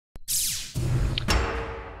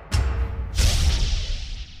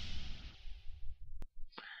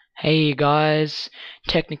Hey guys,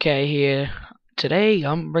 Technica here. Today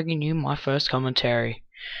I'm bringing you my first commentary.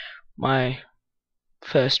 My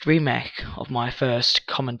first remake of my first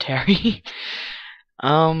commentary.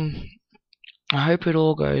 um, I hope it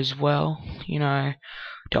all goes well.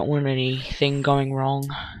 Don't want anything going wrong.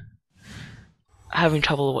 Having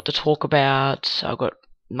trouble with what to talk about. I've got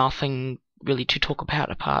nothing really to talk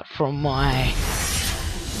about apart from my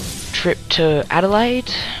trip to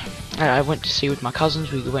Adelaide. I went to see with my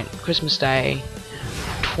cousins. We went Christmas Day.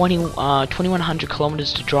 2100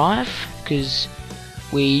 kilometers to drive because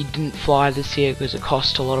we didn't fly this year because it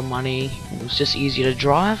cost a lot of money. It was just easier to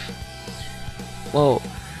drive. Well,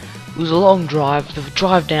 it was a long drive. The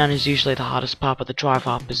drive down is usually the hardest part, but the drive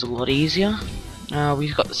up is a lot easier.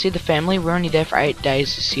 We got to see the family. We're only there for 8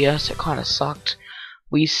 days this year, so it kind of sucked.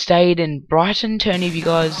 We stayed in Brighton. To any of you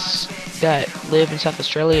guys that live in South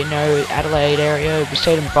Australia know Adelaide area, we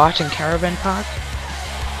stayed in Brighton Caravan Park.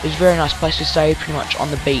 It was a very nice place to stay, pretty much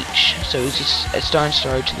on the beach, so it was just a stone's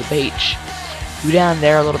throw to the beach. We were down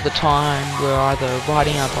there a lot of the time. We were either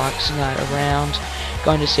riding our bikes and that around,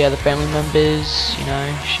 going to see other family members,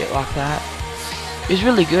 shit like that. It was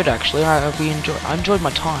really good actually. I enjoyed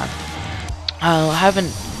my time. I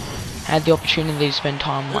haven't had the opportunity to spend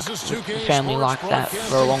time with family like that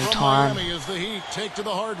for a long time,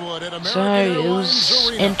 so it was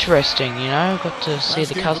interesting. Got to see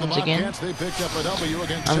the cousins again.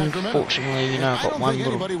 Unfortunately, I got one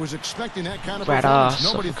little rat ass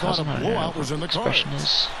of a cousin. I don't know what the expression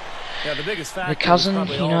is. The cousin,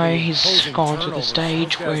 he's gone to the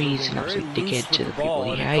stage where he's an absolute dickhead to the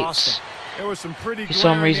people he hates. For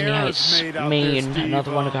some reason he hates me and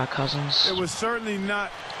another one of our cousins.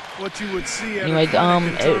 Anyway, it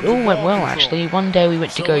all went well actually. One day we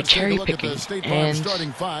went to go cherry picking, and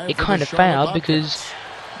it kind of failed because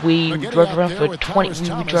we drove around for we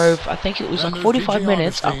drove, I think it was like 45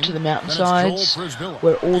 minutes up to the mountainsides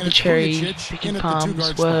where all the cherry picking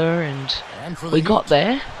farms were, and we got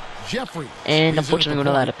there. And unfortunately we weren't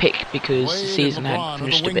allowed to pick because the season had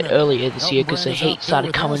finished a bit earlier this year because the heat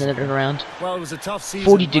started coming in at around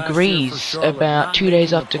 40 degrees about 2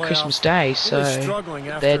 days after Christmas Day, so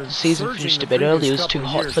the season finished a bit early. It was too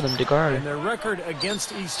hot for them to grow.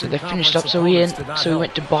 So they finished up, so we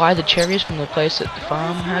went to buy the cherries from the place at the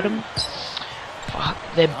farm had them. Fuck,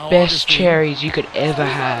 they're best cherries you could ever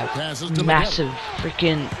have. Massive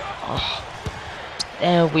freaking... Oh.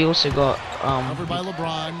 And we also got, I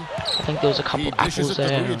think there was a couple apples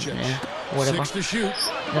there, whatever.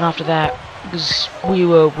 Then after that, because we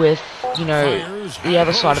were with, the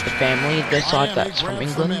other side of the family, their side that's from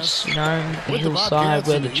England, the hillside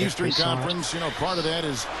where the Jeffrey side.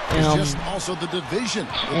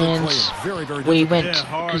 And we went,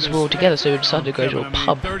 because we were all together, so we decided to go to a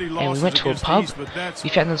pub. And we went to a pub. We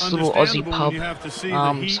found this little Aussie pub,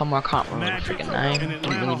 somewhere I can't remember the freaking name. It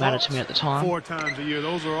didn't really matter to me at the time.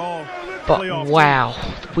 But wow,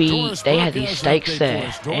 they had these steaks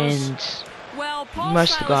there, and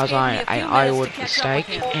most of the guys I ordered the steak,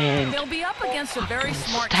 and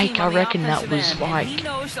steak, I reckon that was like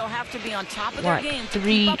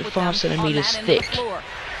 3 to 5 centimeters thick,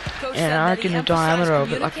 and I reckon the diameter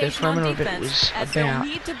of it, like the perimeter of it, was about,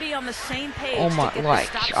 I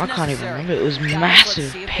can't even remember, it was a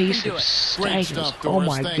massive piece of steak. It was, oh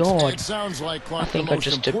my god, I think I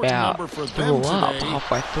just about threw up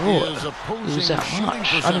halfway through it. It was that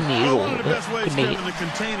much. I didn't eat all of it, couldn't eat all of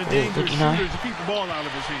it,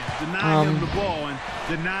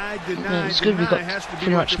 Well, it's good we got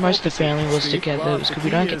pretty much most of the family was together. It was good we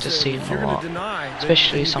don't get to see them a lot,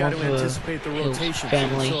 especially some of the Hill's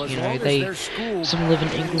family. Some live in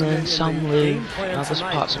England, some live in other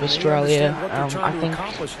parts of Australia. I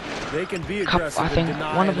think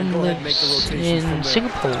one of them lives in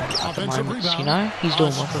Singapore at the moment. He's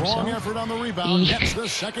doing well for himself.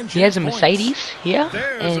 He has a Mercedes here,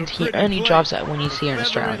 and he only drives that when he's here in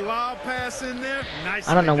Australia.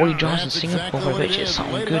 I don't know what he drives in Singapore, but I bet you it's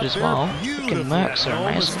something good as well. Freaking Mercs are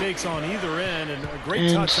amazing.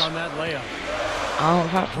 And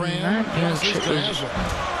apart from that, the trip was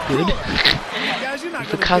good.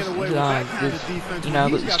 The cousins, I've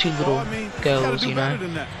got these 2 little girls,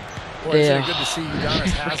 they're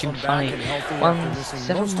freaking funny. One's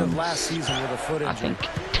 7 months, I think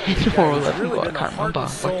 10 or 11, I can't remember,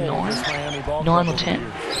 like 9 or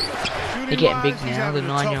 10. They're getting big now. The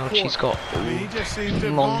 9-year-old, she's got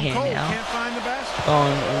long hair now,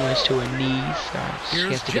 going almost to her knees, so she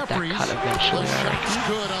has to get that cut eventually, I reckon.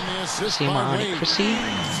 See my Aunt Chrissy?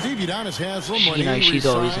 You know, she's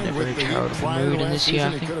always in a very charitable mood, and this year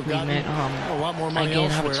I think we met, again,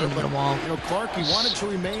 haven't seen them in a while. The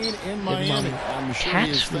mum, Cat,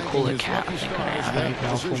 we call her Cat, I think her name, I don't even know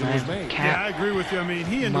her full name. Cat,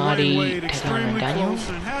 Marty, Teddy, and Daniel.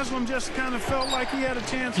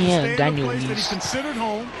 Yeah, Daniel,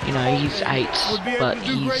 you know, he's 8, but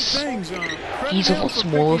he's a lot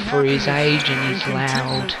smaller for his age, and he's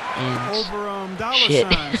loud and shit.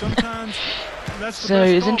 So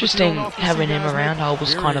it's interesting having him around. I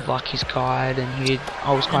was kind of like his guide, and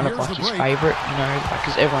I was kind of like his favourite, you know,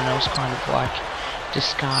 because everyone else kind of like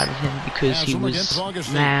discarded him because he was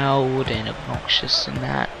loud and obnoxious and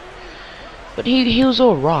that. But he was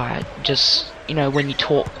alright, just, you know, when you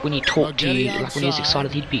talk to you, like when he was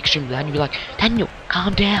excited, he'd be extremely loud, and you'd be like, Daniel,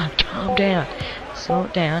 calm down, slow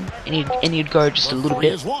it down, and he'd go just a little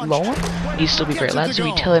bit lower, he'd still be very loud, so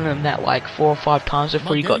you'd be telling him that like 4 or 5 times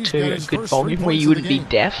before you got to a good volume where you wouldn't be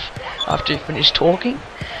deaf after you finished talking.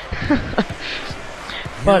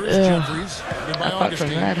 But, apart from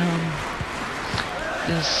that,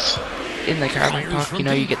 there's, in the caravan park, you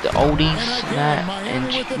know, you get the oldies and that, and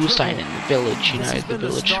we were staying in the village, you know, the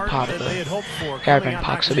village part of the caravan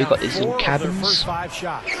park, so we got these little cabins.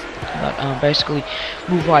 But basically,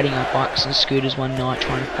 we were riding our bikes and scooters one night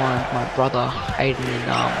trying to find my brother, Hayden,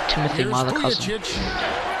 and Timothy, my other cousin.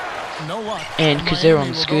 And because they were on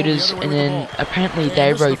the scooters, and then apparently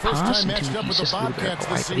they rode past, and Timothy's just a little bit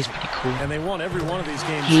away, but he's pretty cool.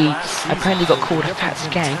 He apparently got called a fat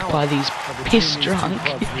skank by these piss drunk,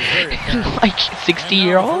 like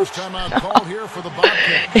 60-year-olds.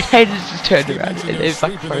 And Hayden just turned around, and they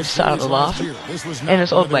like both started laughing. And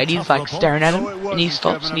this old lady's like staring at him, and he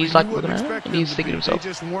stops, and he's like looking at her, and he's thinking to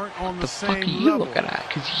himself, what the fuck are you looking at?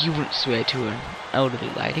 Because you wouldn't swear to an elderly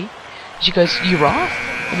lady. She goes, you right?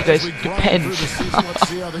 And he goes, depends.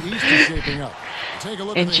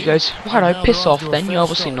 And she goes, righto, piss off then, you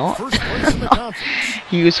obviously not.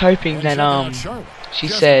 He was hoping that, she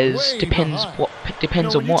says, depends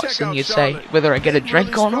on what, and you say whether I get a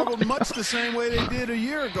drink or not.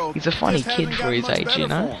 He's a funny kid for his age, you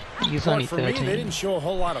know. He's only 13. It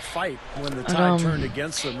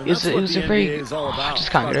was a very, I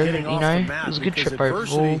just can't get over it, you know. It was a good trip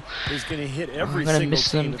overall. I'm gonna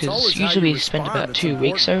miss them because usually we spend about 2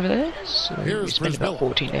 weeks over there, so we spent about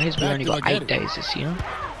 14 days. We only got 8 days this year.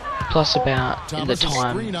 Plus about, in the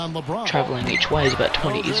time travelling each way is about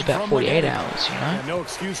 48 hours, you know.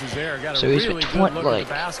 So we spent like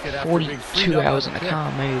 42 hours in the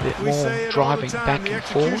car, maybe a bit more, driving back and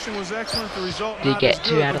forth to get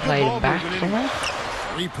to Adelaide and back from there.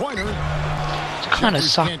 So it kind of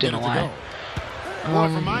sucked in a way. Oh, I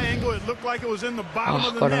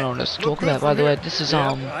don't know what to talk about. By the way, this is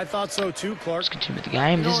let's continue with the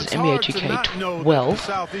game. This is NBA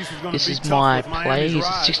 2K12. This is my play. He's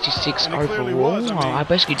a 66 overall. I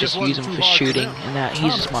basically just use him for shooting, and that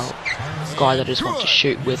he's just my guy that I just want to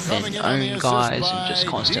shoot with and own guys and just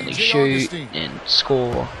constantly shoot and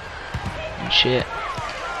score and shit.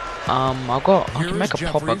 I can make a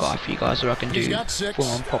popper guy for you guys where I can do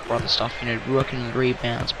full-on popper other stuff, you know, working with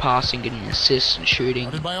rebounds, passing, getting assists and shooting,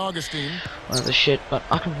 all other shit. But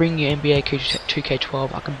I can bring you NBA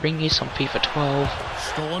 2K12, I can bring you some FIFA 12,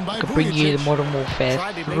 I can bring you the Modern Warfare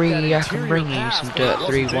 3, I can bring you some Dirt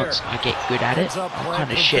 3 once I get good at it. I'm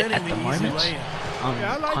kind of shit at the moment.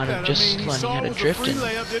 I'm kind of just learning how to drift, and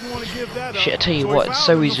shit, I tell you what, it's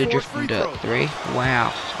so easy to drift in Dirt 3.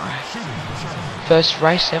 Wow. First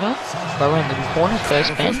race ever, go around the corner,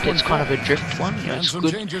 first bend, it's kind of a drift one, you know, it's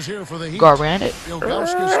good, go around it,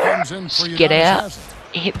 get out,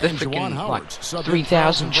 hit the freaking, like,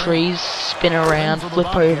 3,000 trees, spin around,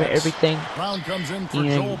 flip over everything, you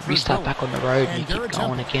know, restart back on the road and you keep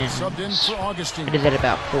going again. I did that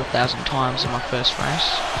about 4,000 times in my first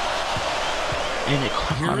race, and it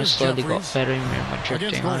kind of slowly got better in my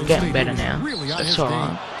drifting. I'm getting better now, so it's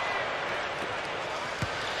alright.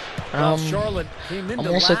 I'm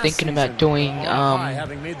also thinking about doing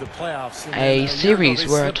a series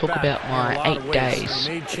where I talk about my 8 days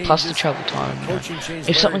plus the travel time. You know.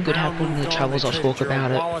 If something good happened in the travels, I'll talk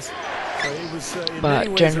about it.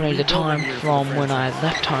 But generally the time from when I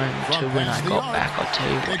left home to when I got back, I'll tell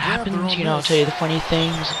you what happened, you know, I'll tell you the funny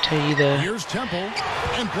things, I'll tell you the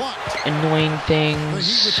annoying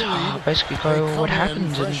things, basically go what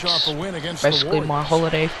happened, and it's basically my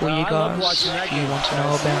holiday for you guys, if you want to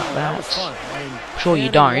know about that. I'm sure you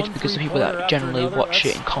don't, because the people that generally watch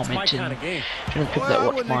it and comment, and generally people that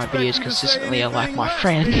watch my videos consistently are like my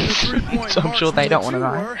friends, so I'm sure they don't want to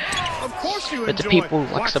know. But the people,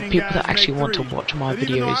 like some people that actually want to watch my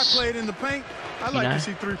videos, you know. And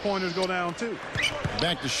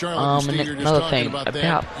another thing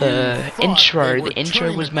about the intro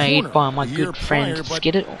was made by my good friend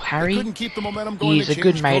Skidit, or Harry. He's a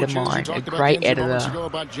good mate of mine, a great editor,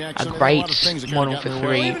 a great Modern Warfare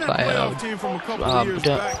 3 player,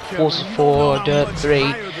 Forza 4, Dirt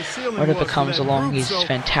 3, whatever comes along, he's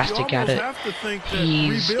fantastic at it.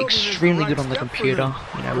 He's extremely good on the computer,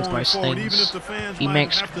 you know, with most things. He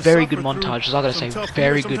makes very good montages, I gotta say,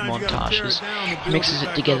 very good montages. He mixes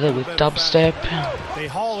it together with dubstep.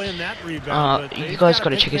 You guys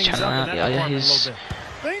gotta check his channel out. His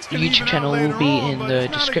YouTube channel will be in the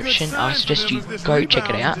description. I suggest you go check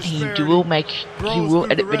it out. He will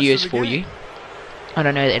edit videos for you. I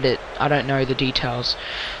don't know the details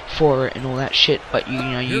for it and all that shit, but you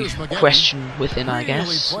know, you question within, I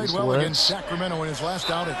guess, is the words.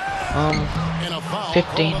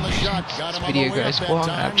 15 minutes this video goes for. I'm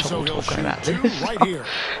gonna have trouble talking about this.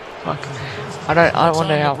 I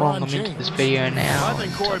wonder how long I'm into this video now.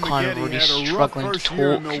 I'm kind of already struggling to talk.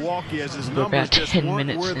 We're about 10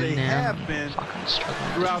 minutes in now. Fucking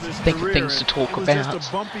struggling to think of things to talk about.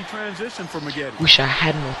 Wish I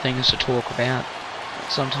had more things to talk about.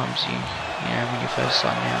 Sometimes you know, when you're first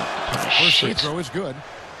starting out, you kind of shit.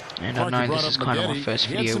 And I know this is kind of my first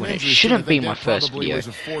video when it shouldn't be my first video,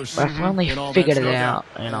 but I finally figured it out,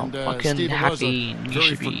 and I'm fucking happy, and you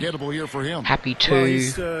should be happy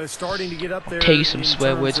too. I'll tell you some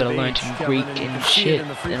swear words that I learned in Greek and shit,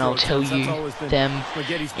 and I'll tell you them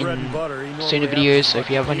in sooner videos, so if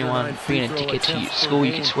you have anyone bringing a ticket to school,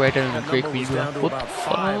 you can swear it in Greek, and you'll be like, what the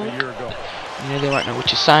fuck? You know, they won't know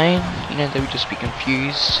what you're saying, you know, they would just be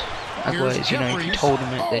confused. Otherwise, you know, if you told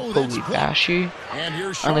them it, they'd probably bash you.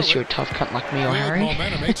 Unless you're a tough cunt like me or Harry.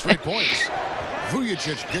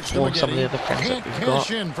 Or some of the other friends that we've got.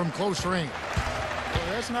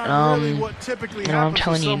 I'm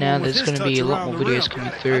telling you now, there's going to be a lot more videos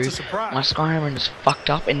coming through. My Skyrim is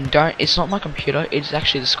fucked up, and it's not my computer, it's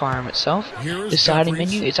actually the Skyrim itself. The starting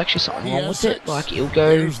menu, it's actually something wrong with it. Like, it'll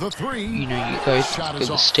go, you know, you go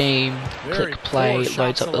to Steam, click play, it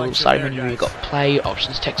loads up the little starting menu, you've got play,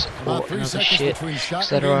 options, tech support, and other shit,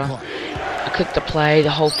 etc. I click the play,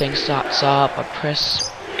 the whole thing starts up, I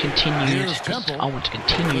press continue, because I want to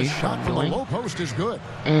continue what I'm doing,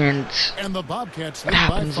 and what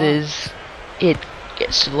happens is it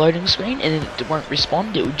gets to the loading screen and it won't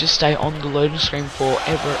respond. It will just stay on the loading screen forever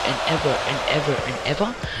and ever and ever and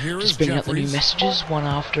ever, just bringing up the new messages one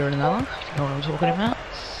after another, if you know what I'm talking about.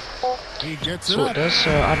 That's what it does.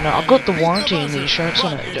 So I don't know, I've got the warranty and the insurance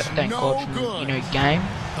on it, thank God, from, you know, game.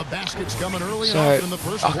 So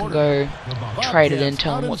I can go trade it in,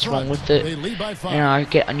 tell them what's wrong with it, and I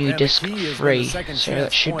get a new disc free, so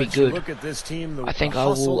that should be good. I think I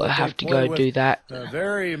will have to go do that.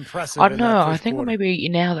 I don't know, I think maybe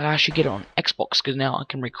now that I should get it on Xbox, because now I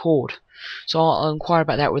can record. So I'll inquire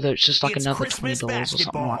about that, whether it's just like another $20 or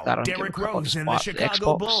something like that. I'll just buy it for the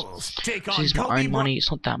Xbox. This is my own money,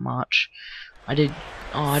 it's not that much. I didn't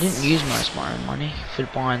use most of my own money for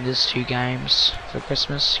buying these 2 games for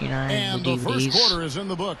Christmas, you know, and the DVDs.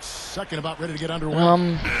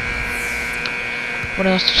 What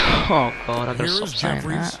else to talk? Oh god, I gotta stop saying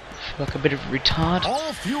that. I feel like a bit of a retard.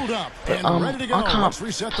 But I can't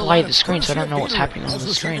play the screen, so I don't know what's happening on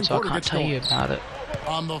the screen, so I can't tell you about it.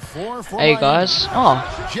 Hey guys,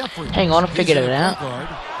 hang on, I figured it out.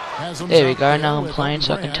 There we go, now I'm playing,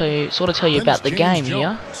 so I can sort of tell you about the game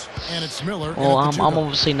here. Well, I'm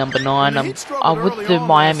obviously number 9, I'm with the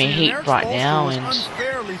Miami Heat right now, and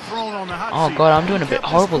oh god, I'm doing a bit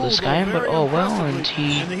horrible this game, but oh well, and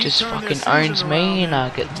he just fucking owns me, and I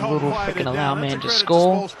get the little freaking allow man to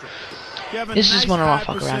score. This is one of my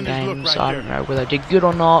fuck around games. I don't know whether I did good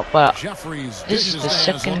or not, but this is the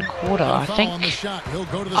second quarter, I think.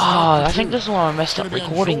 I think this is one I messed up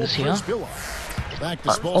recordings here.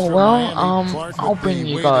 Oh well, I'll bring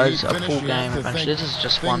you guys a full game eventually. This is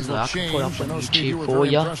just one that I can put up on YouTube for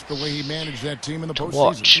you to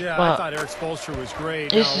watch. But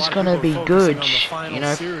this is gonna be good, you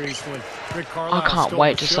know. I can't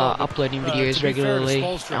wait to start uploading videos regularly.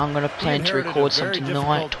 I'm gonna plan to record some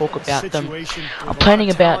tonight, talk about them. I'm planning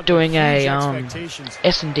about doing a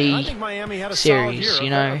S&D series, you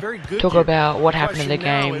know, talk about what happened in the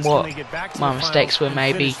game, what my mistakes were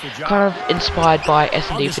maybe, kind of inspired by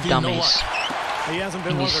S&D for Dummies.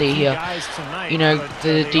 And you see here, you know,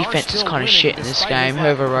 the defense is kind of shit in this game.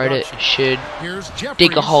 Whoever wrote it should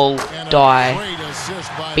dig a hole, die,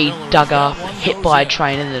 be dug up, hit by a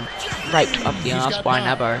train, and then raped up the arse by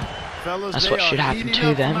an abo. That's what should happen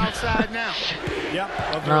to them.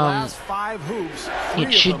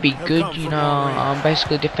 It should be good, you know. I'm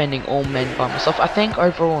basically defending all men by myself. I think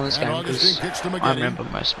overall in this game, because I remember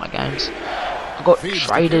most of my games, I got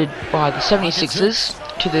traded by the 76ers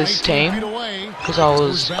to this team because I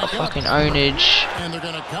was a fucking ownage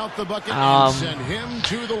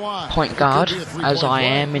point guard, as I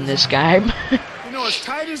am in this game.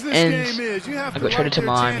 And I got traded to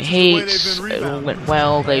Miami Heat. It all went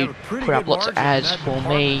well. They put up lots of ads for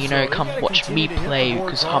me, you know, come watch me play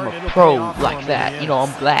because I'm a pro like that. You know,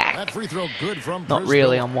 I'm black. Not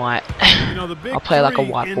really, I'm white. I play like a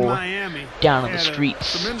white boy down on the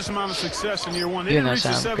streets. Even though I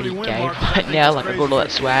sound pretty gay right now, like I got all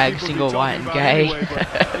that swag, single, white and gay.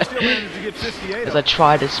 As I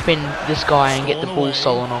try to spin this guy and get the ball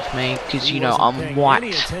stolen off me because, you know, I'm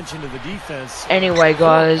white. Anyway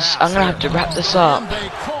guys, I'm gonna have to wrap this up,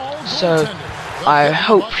 so I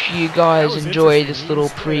hope you guys enjoy this little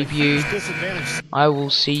preview. I will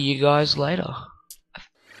see you guys later.